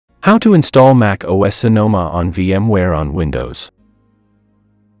How to install Mac OS Sonoma on VMware on Windows.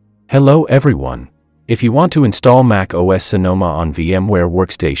 Hello everyone. If you want to install Mac OS Sonoma on VMware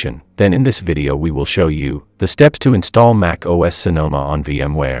Workstation, then in this video we will show you the steps to install Mac OS Sonoma on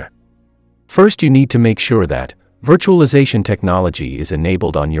VMware. First, you need to make sure that virtualization technology is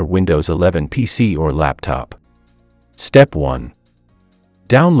enabled on your Windows 11 PC or laptop. Step 1.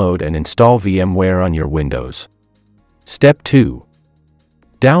 Download and install VMware on your Windows. Step 2.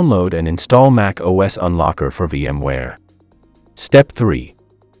 Download and install Mac OS Unlocker for VMware. Step 3.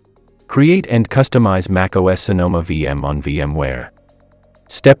 Create and customize Mac OS Sonoma VM on VMware.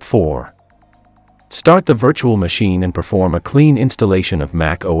 Step 4. Start the virtual machine and perform a clean installation of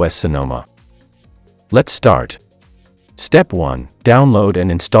Mac OS Sonoma. Let's start. Step 1. Download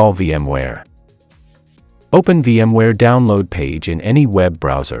and install VMware. Open VMware download page in any web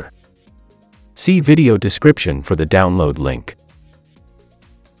browser. See video description for the download link.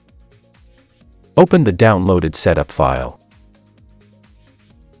 Open the downloaded setup file.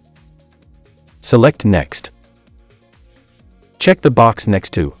 Select Next. Check the box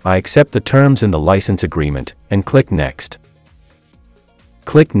next to I accept the terms in the license agreement and click Next.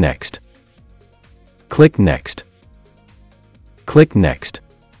 Click Next. Click Next. Click Next.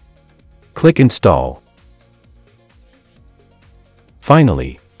 Click Install.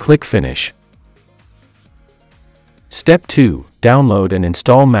 Finally, click Finish. Step 2. Download and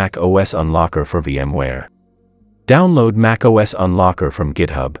install Mac OS Unlocker for VMware. Download Mac OS Unlocker from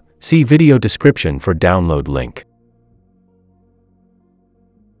GitHub. See video description for download link.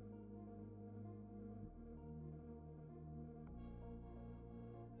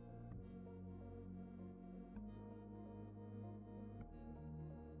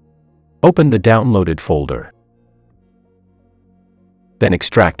 Open the downloaded folder. Then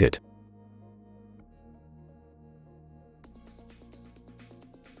extract it.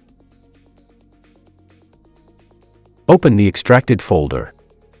 Open the extracted folder.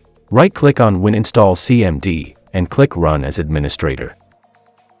 Right-click on WinInstall CMD and click Run as administrator.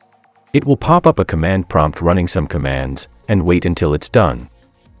 It will pop up a command prompt running some commands, and wait until it's done.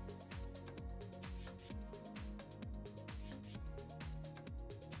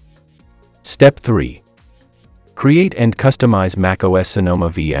 Step 3. Create and customize Mac OS Sonoma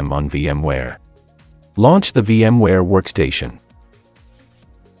VM on VMware. Launch the VMware Workstation.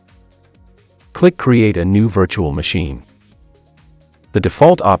 Click Create a new virtual machine. The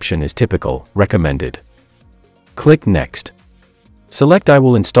default option is Typical, Recommended. Click Next. Select I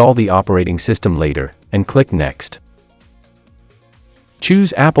will install the operating system later, and click Next.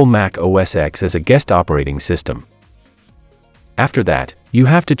 Choose Apple Mac OS X as a guest operating system. After that, you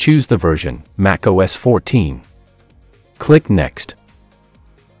have to choose the version, macOS 14. Click Next.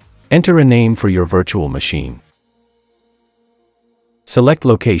 Enter a name for your virtual machine. Select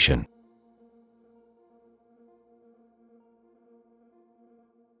Location.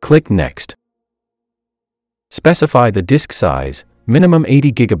 Click Next. Specify the disk size, minimum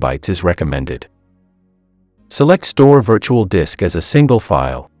 80 GB is recommended. Select Store Virtual Disk as a single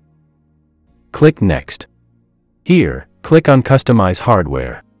file. Click Next. Here, click on Customize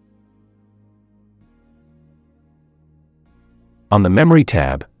Hardware. On the Memory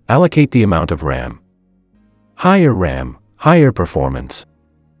tab, allocate the amount of RAM. Higher RAM, higher performance.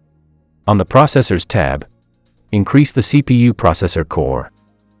 On the Processors tab, increase the CPU processor core.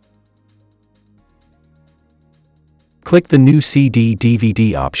 Click the new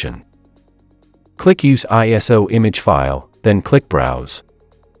CD/DVD option. Click Use ISO image file, then click Browse.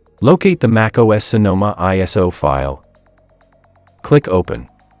 Locate the Mac OS Sonoma ISO file. Click Open.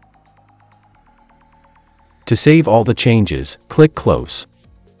 To save all the changes, click Close.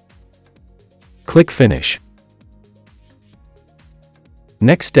 Click Finish.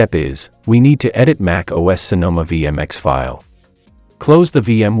 Next step is, we need to edit Mac OS Sonoma VMX file. Close the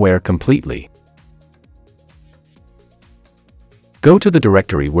VMware completely. Go to the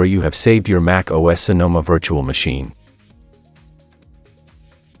directory where you have saved your Mac OS Sonoma virtual machine.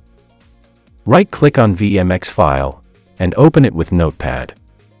 Right-click on VMX file, and open it with Notepad.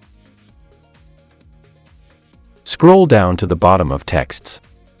 Scroll down to the bottom of Texts.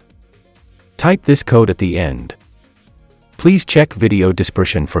 Type this code at the end. Please check video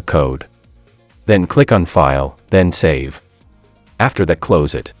dispersion for code. Then click on File, then Save. After that,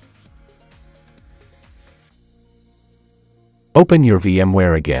 close it. Open your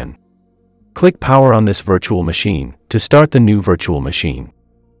VMware again. Click Power on this virtual machine to start the new virtual machine.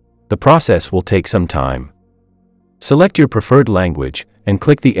 The process will take some time. Select your preferred language and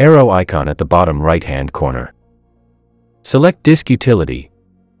click the arrow icon at the bottom right-hand corner. Select Disk Utility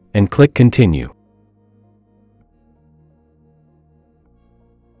and click Continue.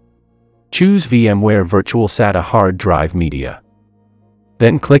 Choose VMware Virtual SATA Hard Drive Media.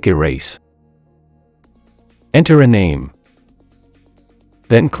 Then click Erase. Enter a name.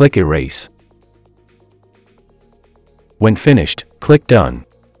 Then click Erase. When finished, click Done.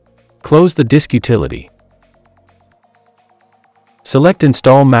 Close the disk utility. Select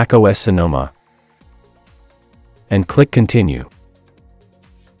Install Mac OS Sonoma and click Continue.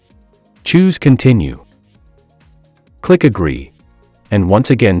 Choose Continue. Click Agree, and once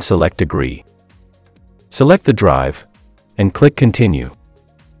again select Agree. Select the drive, and click Continue.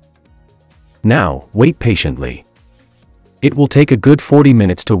 Now, wait patiently. It will take a good 40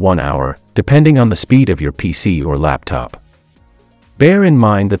 minutes to 1 hour, depending on the speed of your PC or laptop. Bear in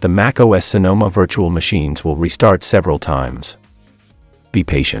mind that the macOS Sonoma virtual machines will restart several times. Be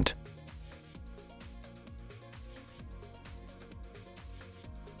patient.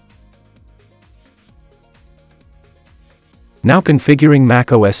 Now configuring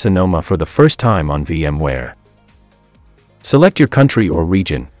macOS Sonoma for the first time on VMware. Select your country or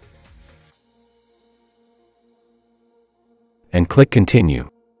region and click Continue.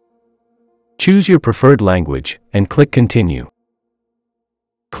 Choose your preferred language and click Continue.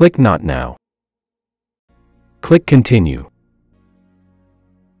 Click Not Now. Click Continue.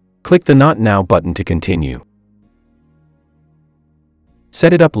 Click the Not Now button to continue.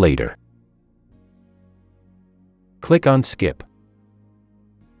 Set it up later. Click on Skip.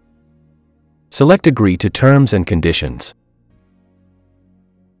 Select Agree to Terms and Conditions.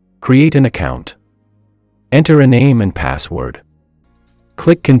 Create an account. Enter a name and password.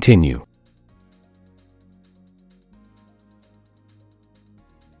 Click Continue.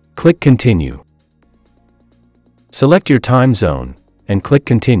 Click Continue. Select your time zone and click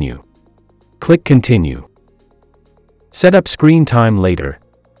Continue. Click Continue. Set up screen time later.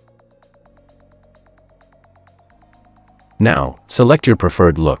 Now, select your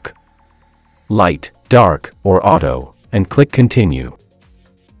preferred look. Light, dark, or auto, and click Continue.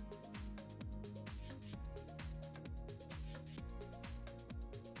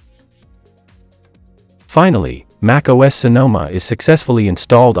 Finally, macOS Sonoma is successfully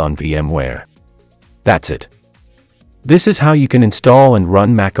installed on VMware. That's it. This is how you can install and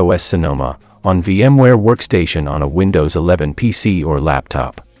run macOS Sonoma on VMware Workstation on a Windows 11 PC or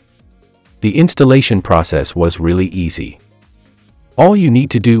laptop. The installation process was really easy. All you need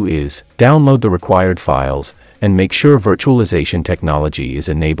to do is download the required files and make sure virtualization technology is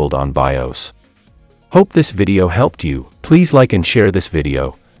enabled on BIOS. Hope this video helped you. Please like and share this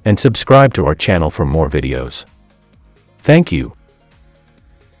video, and subscribe to our channel for more videos. Thank you.